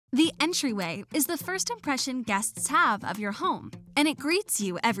The entryway is the first impression guests have of your home, and it greets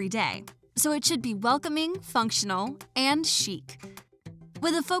you every day, so it should be welcoming, functional, and chic.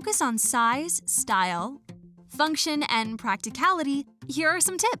 With a focus on size, style, function, and practicality, here are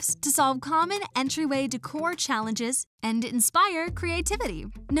some tips to solve common entryway decor challenges and inspire creativity,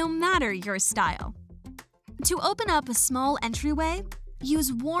 no matter your style. To open up a small entryway,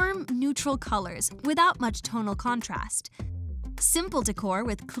 use warm, neutral colors without much tonal contrast. Simple decor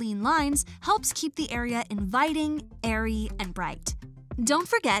with clean lines helps keep the area inviting, airy, and bright. Don't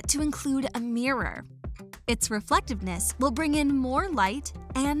forget to include a mirror. Its reflectiveness will bring in more light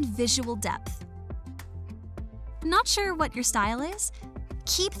and visual depth. Not sure what your style is?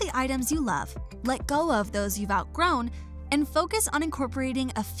 Keep the items you love, let go of those you've outgrown, and focus on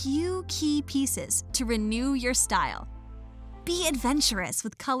incorporating a few key pieces to renew your style. Be adventurous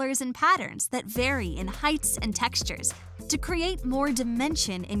with colors and patterns that vary in heights and textures to create more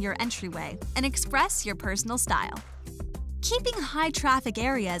dimension in your entryway and express your personal style. Keeping high-traffic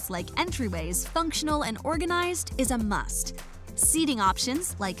areas like entryways functional and organized is a must. Seating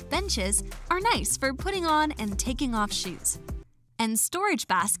options, like benches, are nice for putting on and taking off shoes. And storage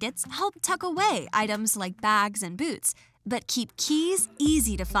baskets help tuck away items like bags and boots, but keep keys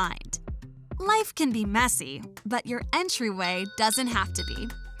easy to find. Life can be messy, but your entryway doesn't have to be.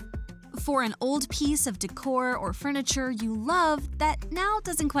 For an old piece of decor or furniture you love that now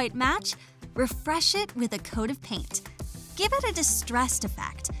doesn't quite match, refresh it with a coat of paint. Give it a distressed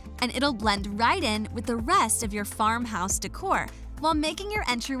effect, and it'll blend right in with the rest of your farmhouse decor while making your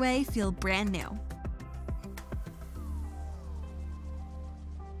entryway feel brand new.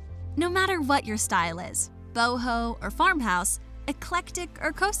 No matter what your style is, boho or farmhouse, eclectic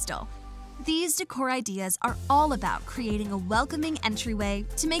or coastal, these decor ideas are all about creating a welcoming entryway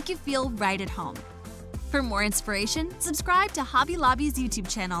to make you feel right at home. For more inspiration, subscribe to Hobby Lobby's YouTube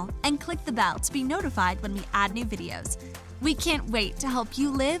channel and click the bell to be notified when we add new videos. We can't wait to help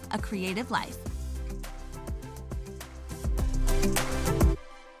you live a creative life.